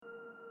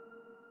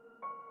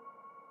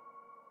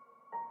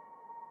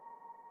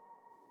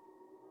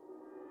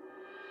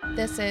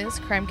This is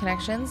Crime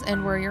Connections,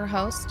 and we're your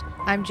host.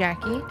 I'm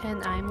Jackie.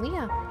 And I'm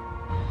Leah.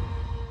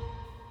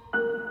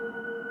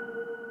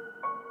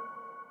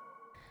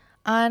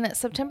 On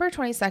September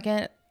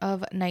 22nd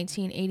of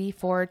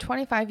 1984,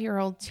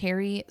 25-year-old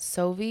Terry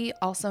Sovey,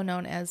 also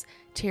known as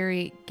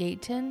Terry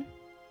Gayton.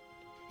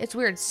 It's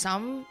weird.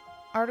 Some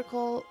I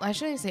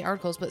shouldn't even say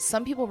articles, but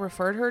some people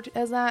referred her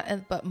as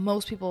that, but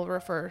most people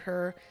referred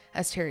her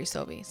as Terry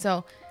Sovey.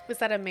 So, is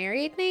that a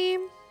married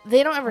name?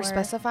 They don't ever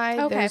specify.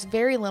 Okay. There's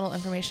very little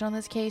information on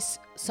this case,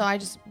 so I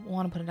just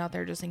want to put it out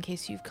there just in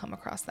case you've come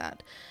across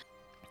that.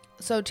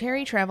 So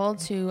Terry traveled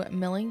to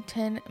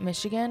Millington,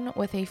 Michigan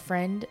with a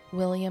friend,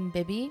 William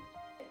Bibby.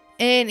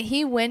 And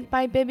he went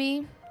by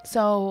Bibby,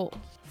 so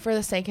for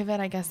the sake of it,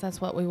 I guess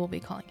that's what we will be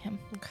calling him.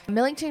 Okay.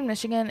 Millington,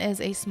 Michigan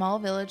is a small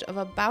village of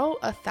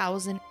about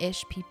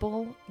 1,000-ish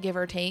people, give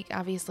or take,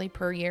 obviously,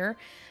 per year.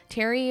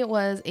 Terry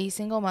was a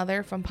single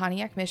mother from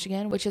Pontiac,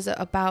 Michigan, which is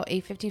about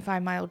a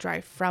 55-mile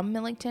drive from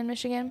Millington,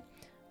 Michigan.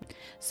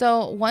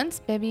 So once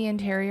Bibby and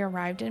Terry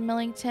arrived in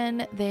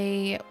Millington,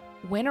 they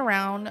went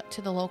around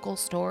to the local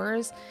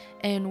stores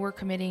and were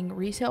committing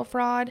retail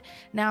fraud.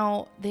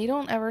 Now, they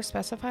don't ever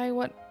specify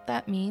what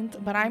that means,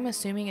 but I'm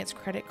assuming it's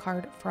credit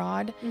card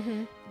fraud.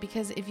 Mm-hmm.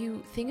 Because if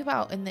you think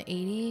about in the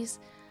 80s,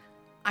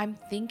 I'm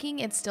thinking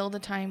it's still the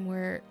time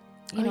where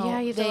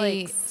you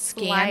they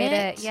scan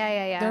it.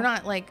 Yeah. They're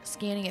not like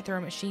scanning it through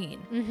a machine.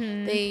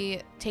 Mm-hmm.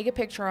 They take a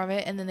picture of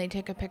it, and then they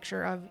take a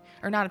picture of,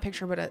 or not a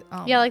picture, but a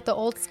like the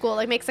old school,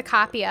 like makes a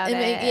copy of it.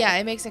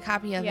 It makes a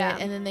copy of it,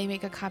 and then they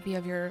make a copy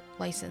of your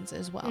license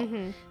as well.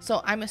 Mm-hmm.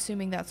 So I'm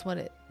assuming that's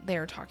what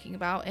they're talking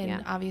about,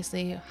 and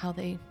obviously how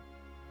they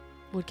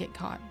would get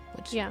caught,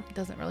 which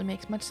doesn't really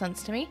make much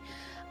sense to me.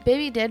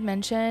 Bibby did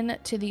mention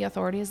to the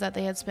authorities that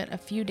they had spent a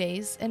few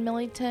days in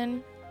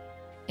Millington.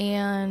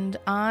 And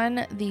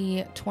on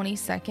the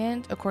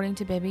 22nd, according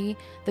to Bibby,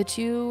 the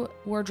two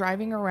were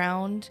driving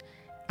around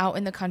out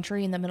in the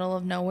country in the middle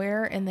of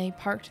nowhere, and they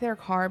parked their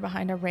car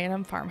behind a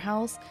random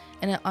farmhouse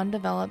in an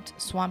undeveloped,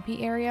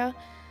 swampy area.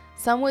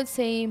 Some would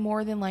say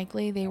more than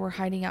likely they were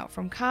hiding out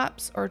from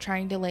cops or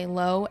trying to lay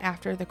low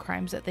after the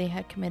crimes that they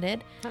had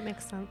committed. That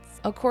makes sense.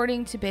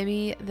 According to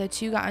Bibby, the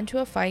two got into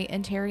a fight,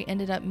 and Terry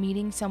ended up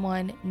meeting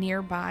someone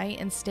nearby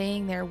and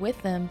staying there with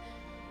them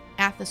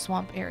at the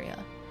swamp area.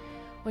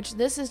 Which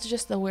this is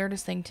just the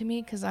weirdest thing to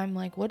me, because I'm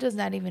like, what does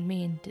that even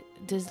mean?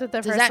 Does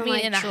that mean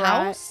in a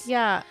house?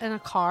 Yeah, in a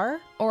car?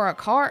 Or a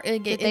car?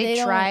 Did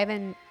they drive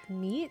and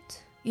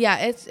meet? Yeah,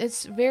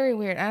 it's very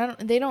weird.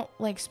 They don't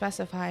like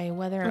specify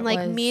whether it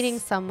was meeting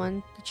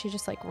someone. Did she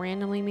just like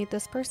randomly meet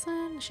this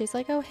person? She's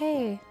like, oh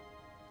hey,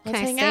 let's can I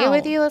hang stay out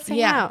with you? Let's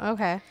hang out.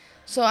 Okay.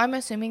 So I'm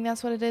assuming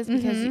that's what it is,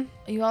 because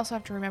you also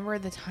have to remember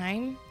the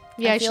time.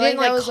 Yeah, she didn't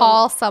like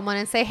call someone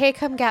and say, hey,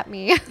 come get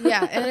me.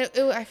 Yeah,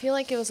 and I feel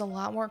like it was a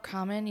lot more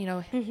common,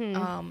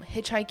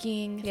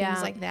 hitchhiking,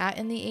 things like that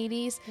in the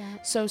 80s.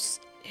 Yeah. So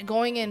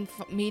going and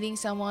meeting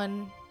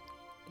someone,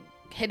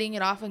 hitting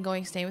it off and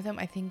going stay with them,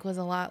 I think was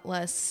a lot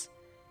less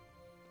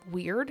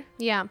weird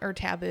or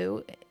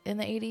taboo in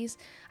the 80s.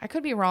 I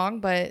could be wrong,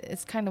 but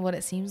it's kind of what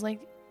it seems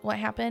like what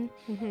happened.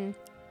 Mm-hmm.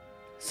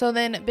 So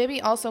then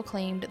Bibby also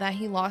claimed that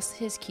he lost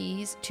his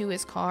keys to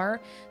his car,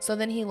 so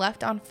then he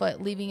left on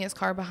foot, leaving his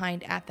car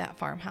behind at that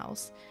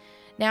farmhouse.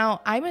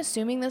 Now, I'm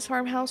assuming this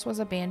farmhouse was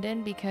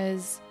abandoned,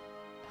 because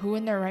who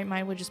in their right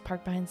mind would just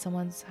park behind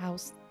someone's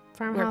house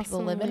where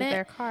people live in it?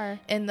 Their car.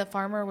 And the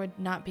farmer would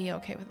not be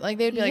okay with it. Like,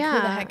 they'd be like,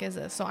 who the heck is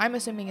this? So I'm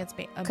assuming it's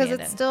abandoned. Because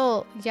it's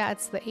still,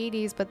 it's the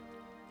 80s, but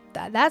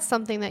that's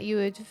something that you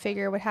would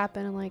figure would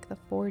happen in like the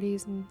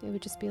 40s, and it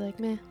would just be like,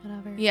 meh,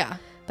 whatever. Yeah.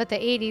 But the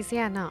 80s,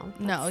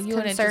 no, you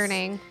wouldn't.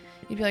 Concerning.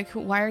 You'd be like,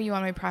 why are you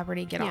on my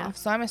property? Get off.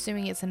 So I'm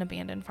assuming it's an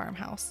abandoned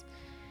farmhouse.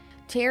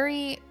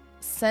 Terry,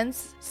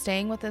 since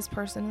staying with this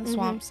person in the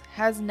swamps,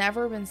 has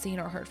never been seen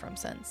or heard from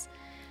since.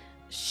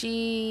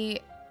 She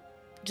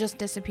just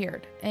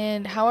disappeared.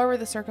 And however,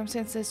 the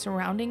circumstances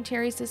surrounding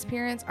Terry's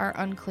disappearance are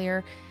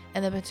unclear,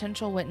 and the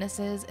potential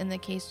witnesses in the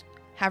case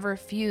have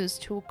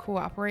refused to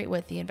cooperate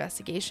with the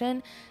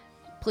investigation.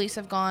 Police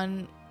have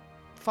gone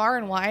far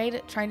and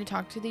wide trying to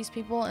talk to these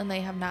people, and they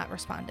have not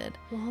responded.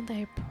 Well,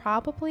 they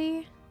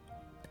probably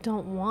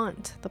don't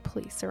want the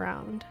police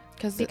around,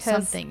 because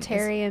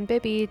Terry and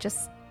Bibby,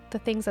 just the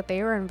things that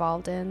they were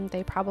involved in,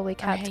 they probably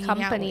kept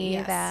company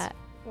that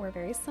were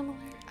very similar.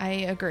 I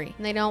agree.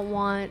 And they don't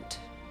want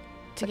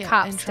the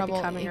cops to be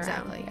coming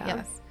around.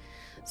 Yes.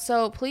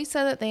 So police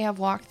said that they have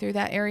walked through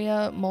that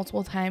area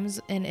multiple times,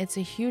 and it's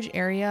a huge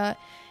area,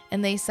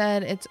 and they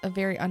said it's a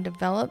very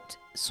undeveloped,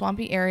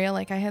 swampy area,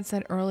 like I had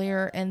said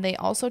earlier, and they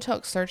also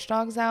took search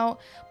dogs out,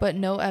 but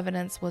no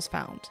evidence was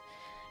found.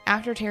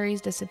 After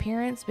Terry's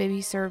disappearance,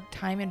 Bibby served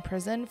time in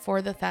prison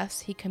for the thefts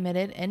he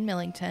committed in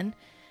Millington,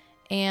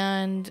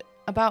 and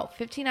about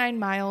 59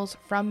 miles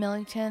from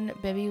Millington,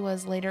 Bibby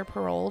was later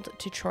paroled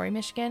to Troy,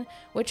 Michigan,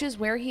 which is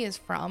where he is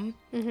from.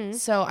 Mm-hmm.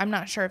 So I'm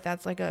not sure if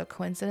that's like a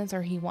coincidence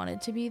or he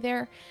wanted to be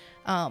there.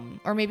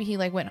 Or maybe he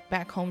like went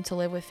back home to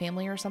live with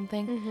family or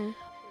something. Mm-hmm.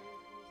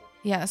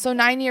 Yeah. So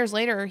 9 years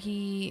later,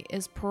 he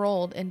is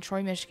paroled in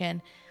Troy,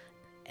 Michigan.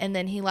 And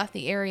then he left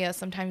the area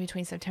sometime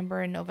between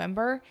September and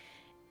November.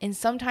 And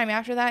sometime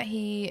after that,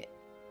 he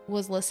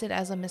was listed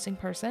as a missing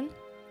person.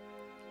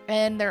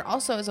 And there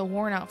also is a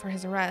warrant out for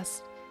his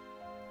arrest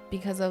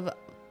because of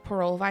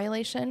parole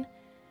violation.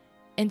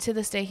 And to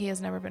this day, he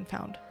has never been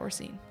found or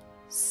seen.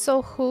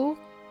 So who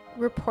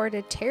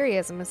reported Terry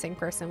as a missing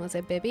person? Was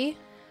it Bibby?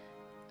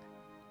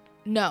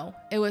 No,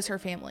 it was her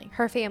family.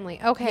 Her family.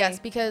 Okay. Yes,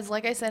 because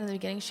like I said in the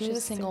beginning, she was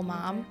a single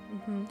mom.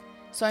 Mm-hmm.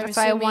 So I'm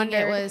assuming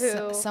it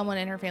was someone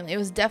in her family. It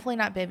was definitely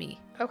not Bibby.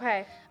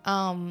 Okay.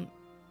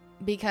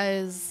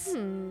 Because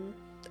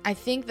I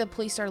think the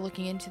police are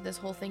looking into this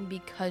whole thing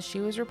because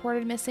she was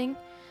reported missing,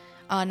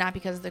 not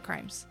because of the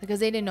crimes, because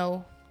they didn't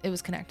know it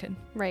was connected.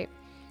 Right.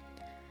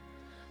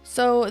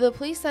 So the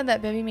police said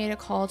that Bibby made a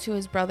call to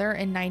his brother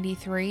in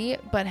 93,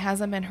 but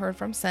hasn't been heard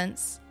from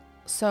since.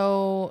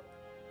 So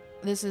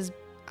this is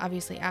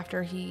obviously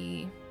after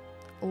he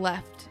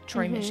left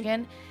Troy,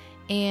 Michigan,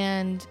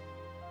 and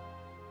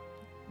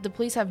the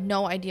police have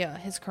no idea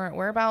his current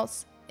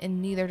whereabouts,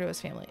 and neither do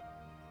his family.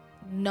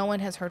 No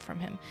one has heard from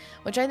him,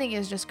 which I think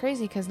is just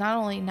crazy because not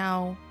only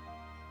now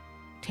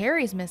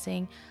Terry's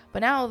missing,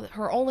 but now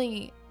her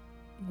only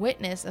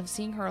witness of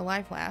seeing her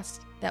alive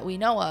last that we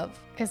know of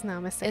is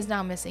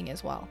now missing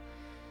as well.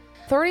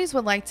 Authorities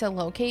would like to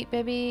locate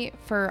Bibby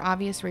for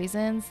obvious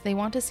reasons. They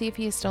want to see if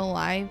he is still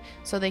alive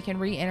so they can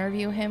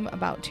re-interview him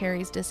about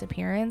Terry's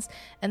disappearance.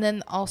 And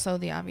then also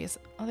the obvious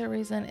other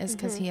reason is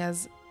because he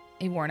has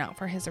a warrant out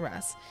for his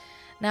arrest.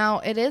 Now,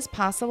 it is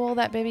possible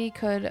that Bibby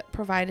could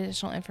provide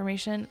additional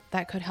information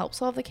that could help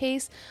solve the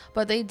case,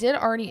 but they did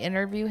already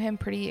interview him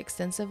pretty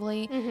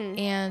extensively,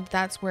 and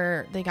that's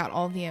where they got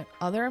all the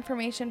other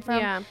information from.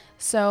 Yeah.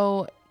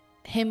 So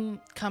him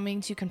coming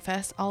to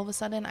confess all of a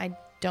sudden, I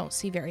don't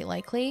see very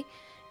likely,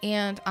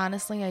 and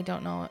honestly, I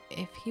don't know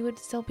if he would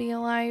still be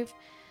alive.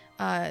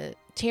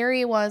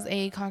 Terry was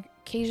a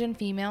Caucasian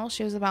female.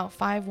 She was about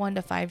 5'1"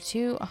 to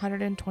 5'2",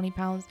 120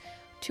 pounds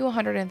to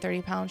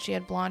 130 pounds. She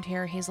had blonde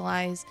hair, hazel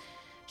eyes.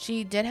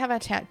 She did have a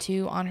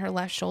tattoo on her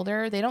left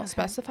shoulder. They don't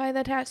specify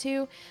the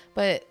tattoo,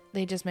 but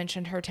they just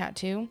mentioned her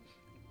tattoo,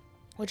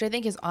 which I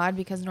think is odd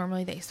because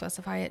normally they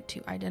specify it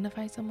to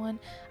identify someone.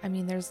 I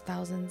mean, there's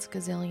thousands,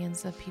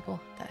 gazillions of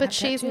people that But have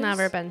she's tattoos,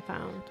 never been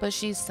found. But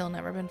she's still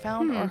never been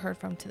found or heard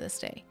from to this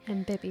day.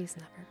 And Bibby's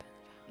never been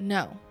found.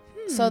 No.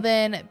 So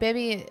then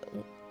Bibby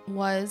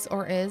was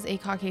or is a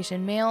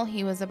Caucasian male.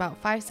 He was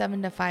about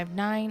 5'7" to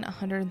 5'9",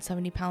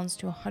 170 pounds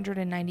to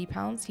 190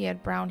 pounds. He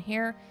had brown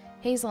hair,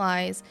 hazel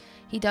eyes.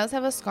 He does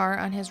have a scar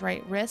on his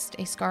right wrist,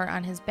 a scar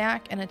on his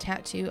back, and a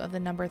tattoo of the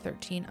number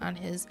 13 on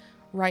his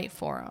right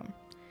forearm.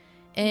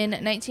 In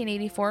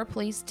 1984,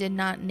 police did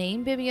not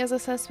name Bibby as a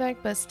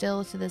suspect, but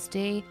still to this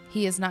day,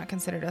 he is not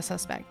considered a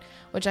suspect,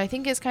 which I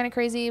think is kind of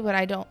crazy, but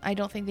I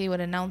don't think they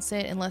would announce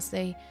it unless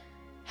they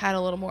had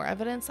a little more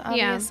evidence,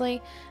 obviously.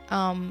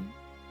 Yeah.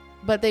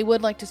 But they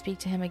would like to speak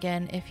to him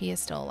again if he is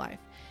still alive.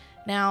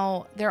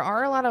 Now, there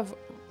are a lot of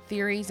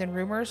theories and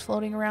rumors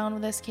floating around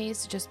with this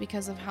case just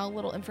because of how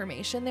little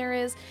information there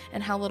is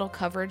and how little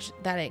coverage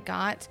that it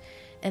got.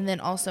 And then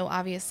also,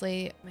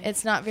 obviously,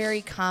 it's not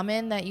very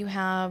common that you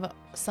have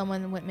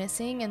someone went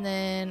missing and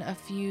then a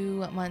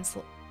few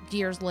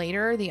years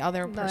later, the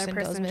other person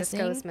just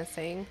goes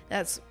missing.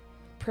 That's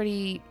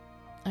pretty,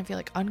 I feel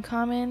like,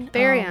 uncommon.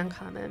 Very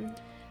uncommon.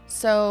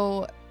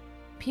 So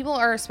people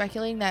are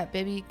speculating that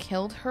Bibby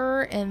killed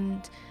her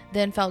and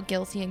then felt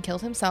guilty and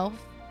killed himself.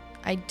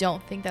 I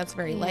don't think that's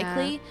very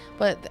likely,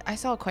 but I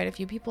saw quite a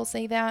few people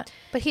say that.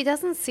 But he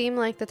doesn't seem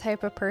like the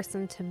type of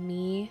person to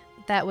me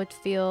that would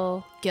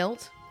feel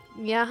guilt.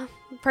 Yeah,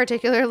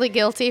 particularly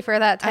guilty for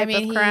that type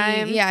of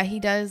crime. He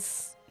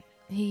does.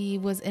 He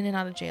was in and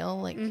out of jail,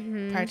 like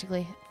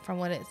practically from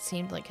what it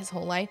seemed like his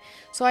whole life.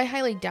 So I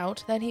highly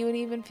doubt that he would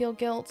even feel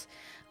guilt.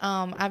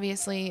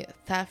 Obviously,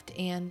 theft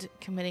and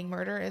committing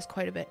murder is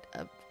quite a bit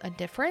of a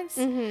difference,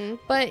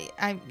 but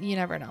you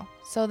never know.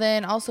 So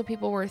then also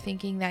people were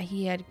thinking that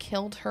he had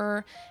killed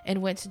her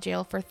and went to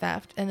jail for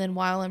theft, and then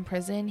while in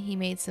prison he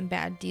made some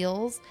bad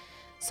deals.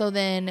 So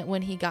then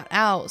when he got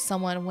out,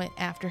 someone went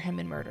after him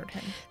and murdered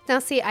him. Now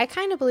see, I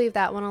kind of believe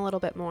that one a little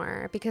bit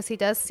more because he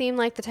does seem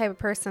like the type of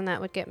person that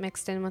would get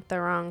mixed in with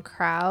the wrong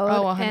crowd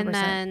 100%. And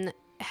then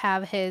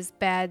have his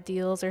bad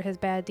deals or his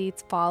bad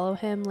deeds follow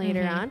him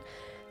later on.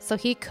 So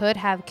he could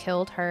have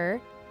killed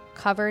her,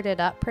 covered it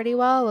up pretty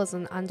well. It was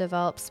an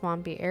undeveloped,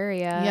 swampy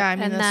area. Yeah, I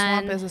mean,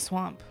 swamp is a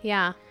swamp.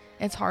 Yeah.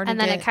 It's hard to get.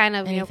 And then it kind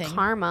of, anything.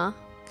 Karma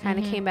kind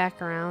of came back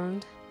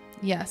around.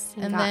 Yes.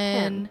 And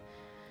then him.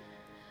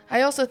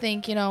 I also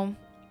think, I'm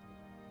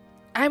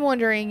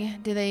wondering,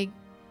 do they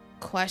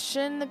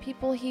question the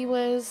people he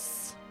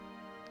was,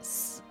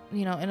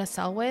 in a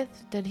cell with?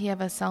 Did he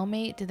have a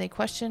cellmate? Did they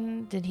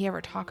question? Did he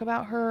ever talk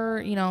about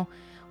her?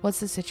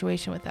 What's the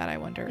situation with that, I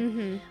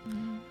wonder?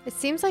 It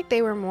seems like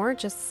they were more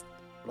just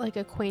like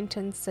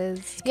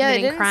acquaintances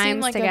committing it didn't crimes seem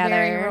like together. A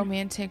very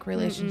romantic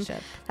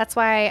relationship. That's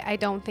why I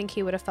don't think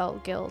he would have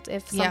felt guilt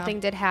if something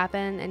did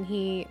happen and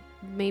he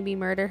maybe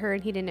murder her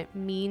and he didn't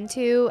mean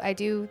to. I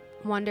do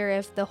wonder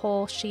if the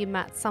whole she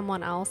met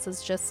someone else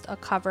is just a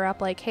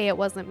cover-up, like, hey, it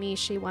wasn't me,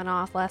 she went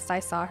off, last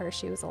I saw her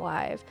she was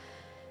alive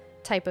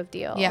type of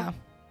deal. Yeah.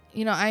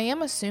 You know, I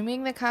am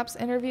assuming the cops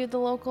interviewed the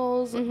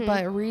locals,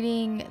 but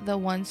reading the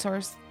one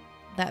source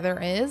that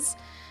there is,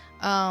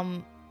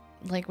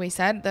 like we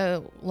said,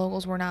 the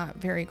locals were not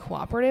very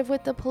cooperative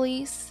with the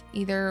police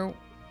either.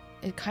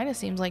 It kind of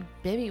seems like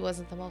Bibby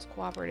wasn't the most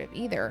cooperative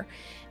either,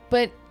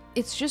 but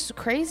it's just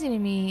crazy to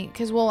me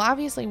because, well,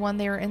 obviously, one,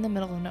 they were in the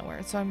middle of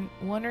nowhere, so I'm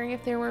wondering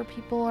if there were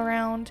people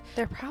around.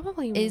 There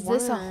probably is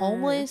this a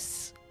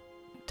homeless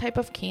type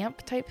of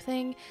camp type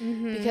thing?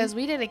 Because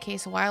we did a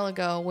case a while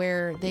ago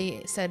where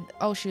they said,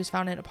 oh, she was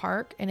found in a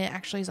park, and it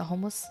actually is a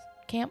homeless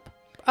camp.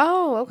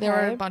 Oh, okay. There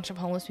were a bunch of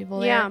homeless people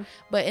there,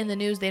 but in the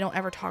news they don't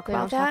ever talk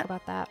about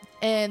that.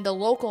 And the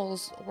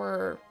locals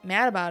were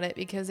mad about it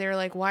because they were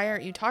like, why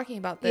aren't you talking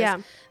about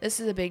this? This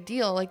is a big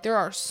deal. Like, there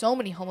are so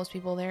many homeless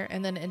people there,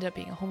 and then it ended up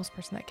being a homeless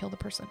person that killed the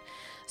person.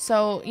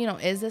 So, you know,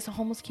 is this a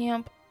homeless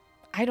camp?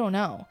 I don't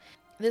know.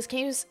 This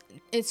case,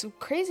 it's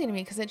crazy to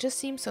me because it just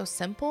seems so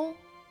simple,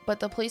 but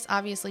the police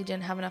obviously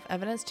didn't have enough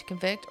evidence to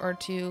convict or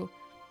to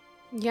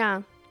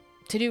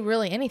do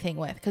really anything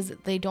with, because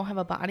they don't have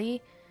a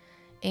body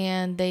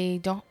and they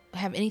don't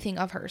have anything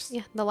of hers.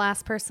 Yeah, the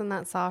last person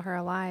that saw her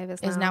alive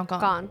is now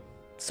gone.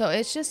 So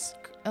it's just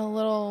a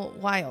little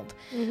wild.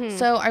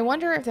 So I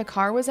wonder if the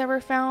car was ever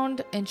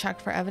found and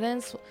checked for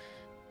evidence.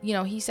 You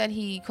know, he said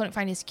he couldn't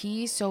find his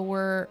keys, so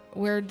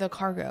where'd the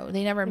car go?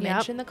 They never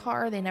mentioned the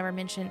car. They never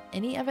mentioned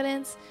any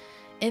evidence.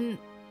 In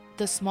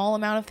the small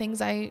amount of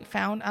things I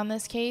found on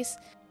this case,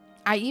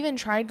 I even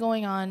tried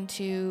going on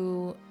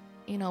to,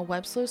 you know,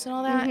 Web Sleuths and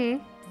all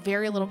that.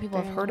 Very little people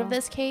have heard of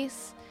this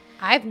case.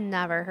 I've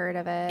never heard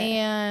of it.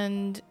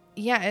 And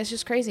yeah, it's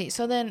just crazy.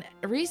 So then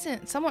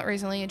somewhat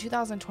recently in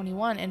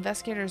 2021,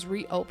 investigators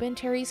reopened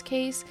Terry's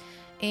case,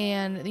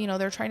 and, you know,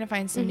 they're trying to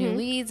find some new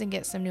leads and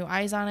get some new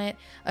eyes on it.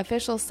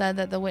 Officials said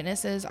that the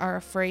witnesses are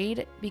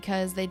afraid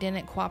because they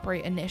didn't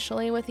cooperate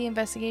initially with the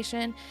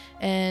investigation,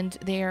 and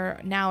they are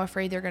now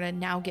afraid they're going to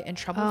now get in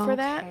trouble for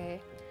that.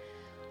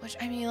 Which,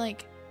 I mean,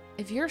 like,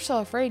 if you're so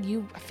afraid,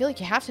 I feel like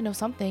you have to know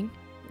something.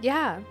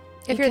 Yeah.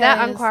 If you're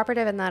that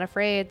uncooperative and that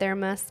afraid, there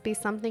must be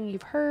something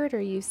you've heard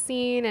or you've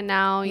seen, and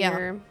now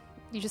you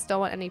just don't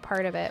want any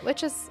part of it,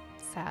 which is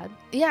sad.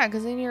 Yeah,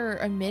 because then you're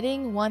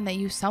admitting, one, that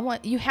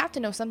you have to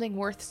know something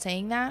worth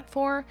saying that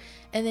for,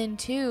 and then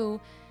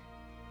two,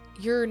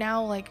 you're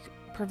now like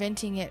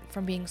preventing it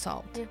from being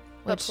solved. Yeah.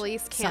 But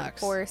police can't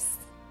force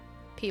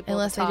people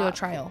unless to they do a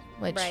trial,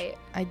 which they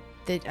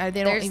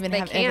don't even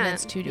have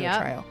evidence to do a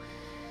trial.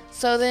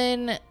 So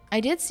then I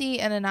did see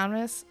an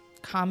anonymous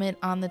comment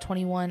on the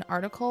 21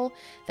 article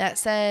that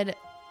said,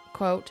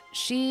 quote,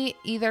 she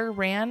either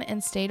ran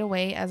and stayed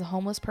away as a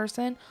homeless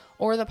person,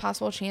 or the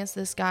possible chance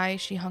this guy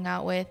she hung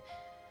out with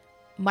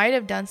might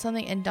have done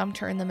something and dumped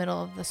her in the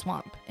middle of the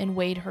swamp and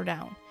weighed her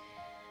down.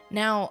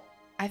 Now,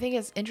 I think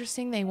it's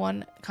interesting they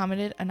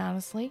commented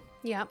anonymously.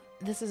 Yep.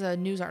 This is a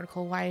news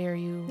article. Why are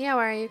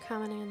you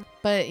commenting?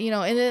 But, you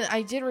know, and then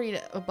I did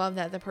read above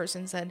that the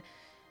person said,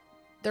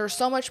 there's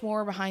so much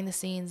more behind the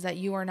scenes that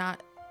you are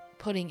not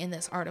putting in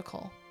this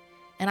article.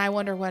 And I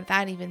wonder what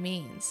that even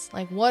means.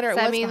 Like, what's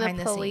behind the scenes?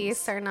 The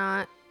police are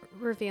not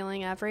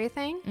revealing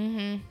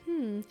everything?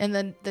 And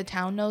then the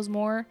town knows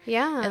more?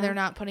 Yeah. And they're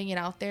not putting it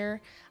out there?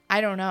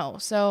 I don't know.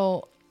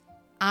 So,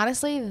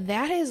 honestly,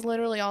 that is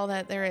literally all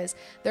that there is.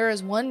 There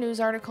is one news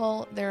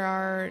article. There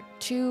are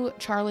 2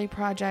 Charlie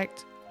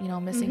Project, you know,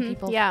 missing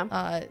people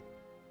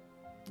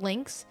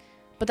links.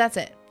 But that's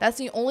it. That's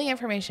the only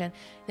information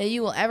that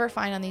you will ever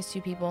find on these 2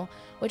 people,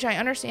 which I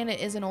understand it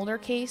is an older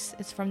case.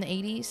 It's from the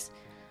 80s.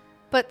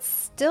 But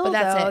still,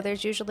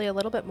 there's usually a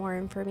little bit more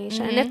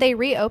information. And if they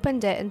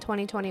reopened it in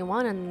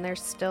 2021 and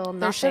there's still nothing.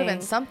 There should have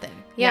been something.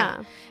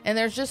 Yeah. And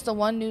there's just the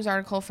one news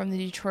article from the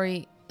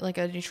Detroit, like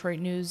a Detroit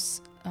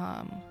news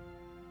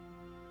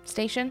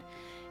station.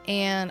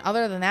 And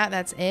other than that,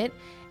 that's it.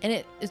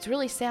 And it's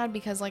really sad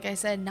because, like I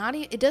said,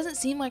 it doesn't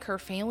seem like her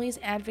family's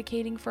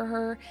advocating for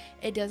her.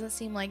 It doesn't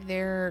seem like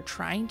they're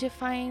trying to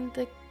find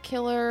the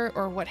killer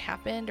or what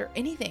happened or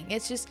anything.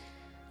 It's just...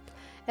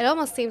 It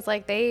almost seems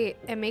like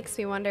it makes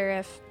me wonder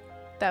if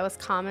that was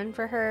common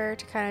for her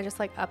to kind of just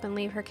like up and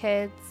leave her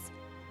kids.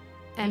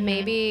 And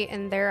maybe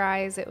in their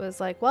eyes it was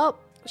like, well,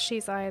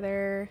 she's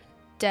either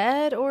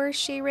dead or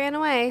she ran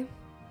away.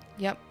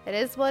 Yep. It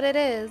is what it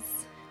is.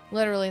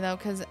 Literally, though,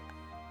 because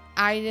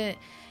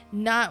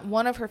not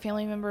one of her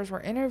family members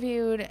were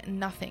interviewed,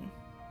 nothing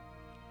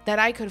that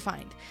I could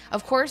find.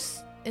 Of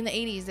course, in the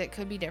 80s it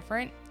could be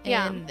different.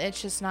 And it's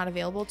just not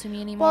available to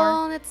me anymore.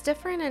 Well, and it's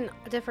different in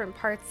different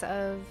parts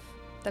of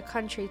the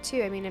country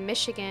too. I mean, in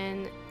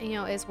Michigan, you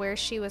know, is where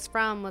she was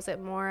from. Was it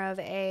more of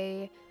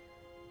a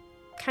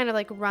kind of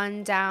like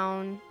run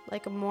down,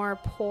 like a more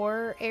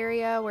poor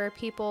area where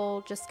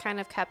people just kind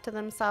of kept to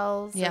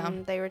themselves. Yeah.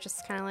 And they were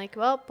just kind of like,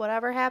 well,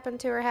 whatever happened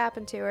to her,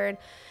 happened to her. And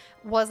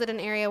was it an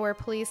area where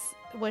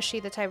was she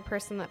the type of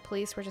person that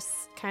police were just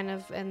kind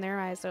of, in their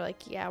eyes, they're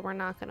like, yeah, we're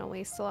not going to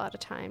waste a lot of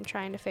time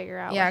trying to figure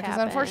out what happened. Yeah,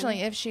 because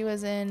unfortunately, if she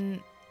was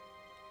in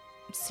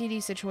seedy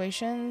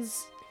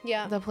situations,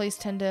 the police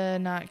tend to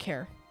not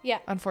care. Yeah.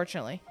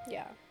 Unfortunately.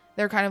 Yeah.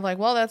 They're kind of like,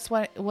 well, that's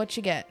what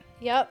you get.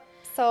 Yep.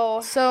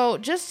 So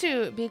just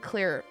to be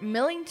clear,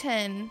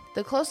 Millington,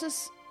 the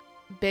closest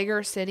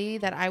bigger city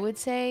that I would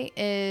say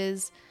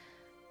is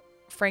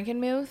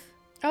Frankenmuth.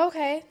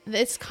 Okay.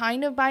 It's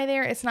kind of by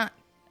there. It's not,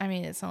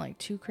 it's not like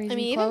too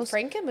crazy close.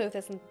 Even Frankenmuth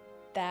isn't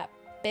that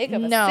big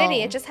of a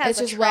city. It just has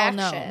attractions. Well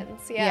known.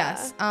 Yeah.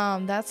 Yes.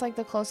 That's like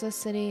the closest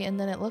city. And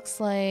then it looks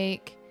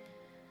like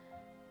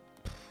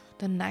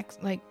the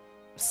next, like,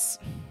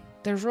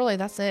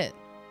 that's it.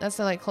 That's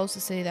the like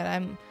closest city that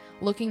I'm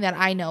looking that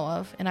I know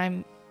of. And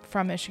I'm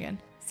from Michigan.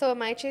 So it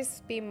might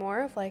just be more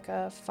of like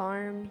a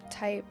farm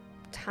type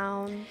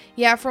town.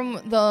 Yeah,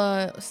 from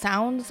the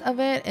sounds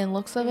of it and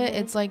looks of it,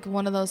 it's like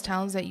one of those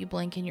towns that you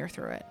blink and you're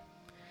through it.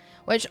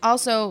 Which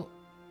also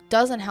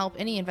doesn't help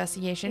any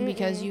investigation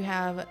because you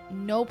have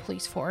no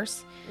police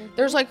force.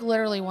 There's like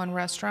literally one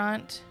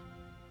restaurant,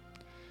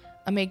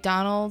 a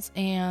McDonald's,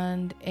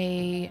 and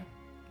a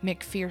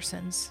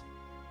McPherson's.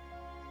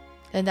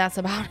 And that's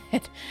about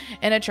it.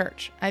 And a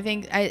church. I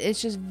think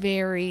it's just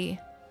very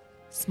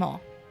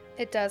small.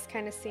 It does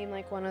kind of seem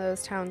like one of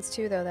those towns,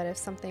 too, though, that if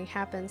something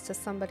happens to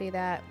somebody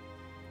that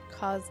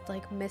caused,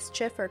 like,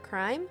 mischief or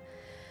crime,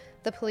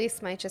 the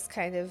police might just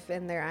kind of,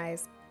 in their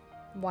eyes,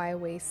 why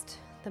waste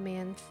the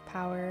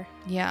manpower?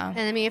 Yeah.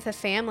 And, if the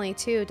family,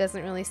 too,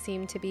 doesn't really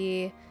seem to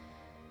be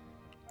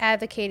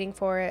advocating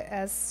for it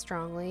as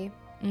strongly,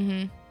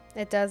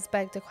 it does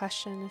beg the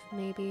question if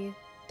maybe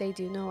they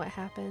do know what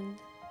happened.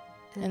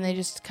 And they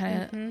just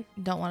kind of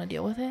don't want to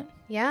deal with it?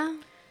 Yeah.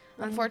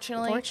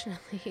 Unfortunately,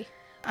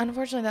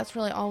 that's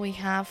really all we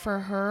have for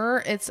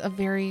her. It's a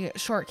very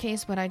short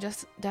case, but I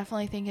just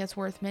definitely think it's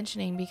worth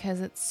mentioning because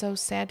it's so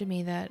sad to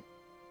me that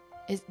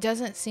it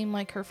doesn't seem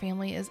like her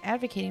family is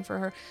advocating for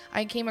her.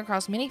 I came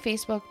across many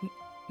Facebook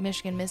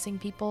Michigan missing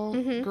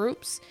people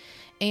groups,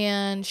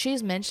 and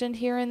she's mentioned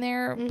here and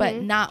there,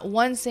 but not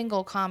one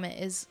single comment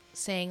is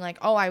saying like,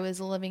 oh, I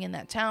was living in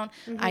that town.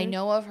 I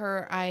know of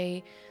her.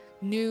 I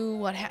knew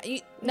what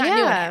happened. Knew what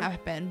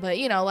happened, but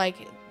like,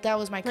 that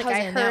was my cousin.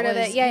 Like I heard of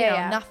it.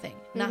 Yeah.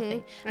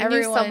 Nothing. I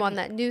knew someone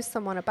that knew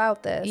someone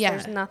about this. Yeah.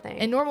 There's nothing.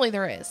 And normally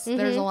there is.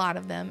 There's a lot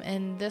of them.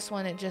 And this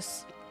one, it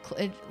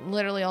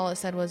literally all it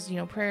said was,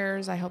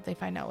 prayers. I hope they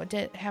find out what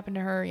did happen to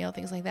her,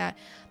 things like that.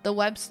 The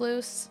web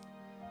sleuths,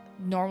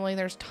 normally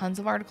there's tons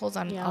of articles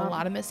on a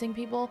lot of missing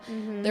people.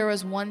 There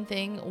was one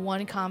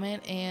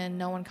comment, and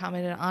no one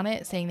commented on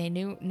it saying they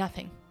knew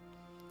nothing.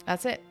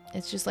 That's it.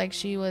 It's just like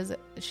she's a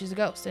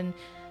ghost and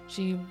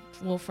she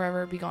will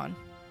forever be gone.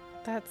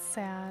 That's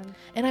sad.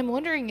 And I'm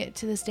wondering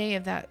to this day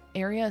if that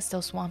area is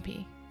still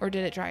swampy or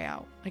did it dry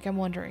out? Like, I'm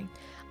wondering.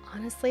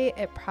 Honestly,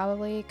 it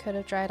probably could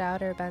have dried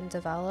out or been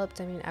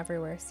developed.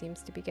 Everywhere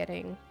seems to be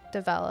getting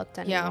developed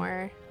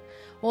anymore. Yeah.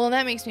 Well,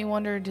 that makes me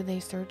wonder, do they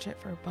search it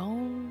for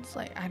bones?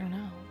 Like, I don't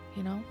know,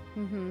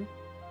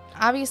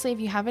 Obviously, if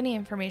you have any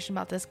information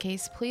about this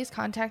case, please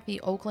contact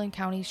the Oakland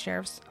County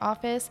Sheriff's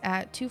Office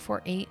at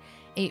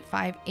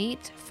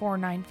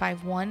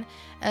 248-858-4951.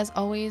 As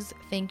always,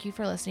 thank you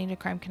for listening to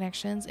Crime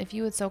Connections. If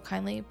you would so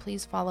kindly,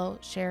 please follow,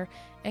 share,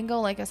 and go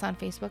like us on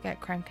Facebook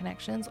at Crime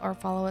Connections or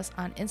follow us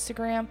on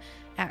Instagram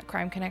at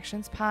Crime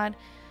Connections Pod.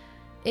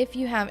 If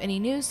you have any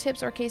news,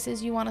 tips, or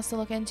cases you want us to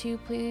look into,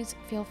 please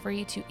feel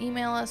free to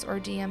email us or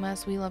DM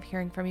us. We love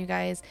hearing from you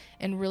guys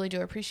and really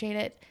do appreciate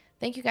it.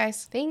 Thank you,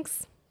 guys.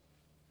 Thanks.